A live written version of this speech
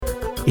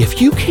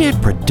If you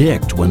can't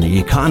predict when the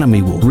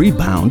economy will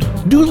rebound,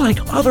 do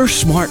like other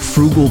smart,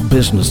 frugal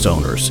business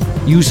owners.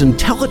 Use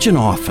Intelligent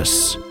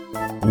Office.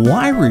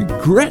 Why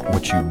regret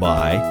what you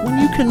buy when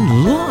you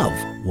can love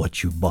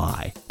what you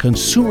buy?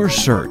 Consumer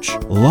search.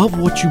 Love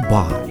what you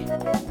buy.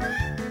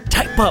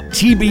 Type up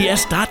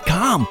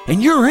TBS.com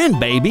and you're in,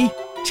 baby.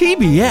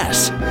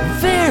 TBS.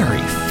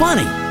 Very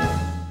funny.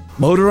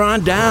 Motor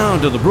on down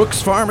to the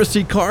Brooks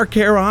Pharmacy Car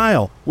Care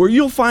aisle, where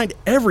you'll find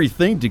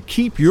everything to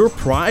keep your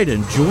pride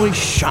and joy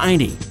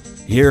shiny.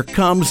 Here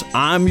comes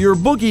I'm Your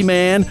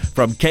Boogeyman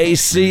from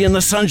KC and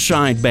the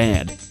Sunshine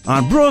Band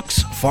on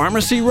Brooks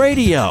Pharmacy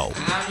Radio.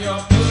 I'm your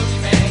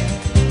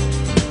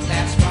boogeyman,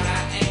 that's what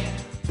I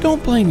am.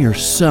 Don't blame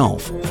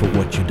yourself for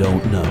what you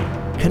don't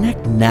know.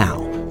 Connect now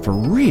for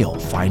real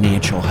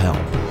financial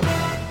help.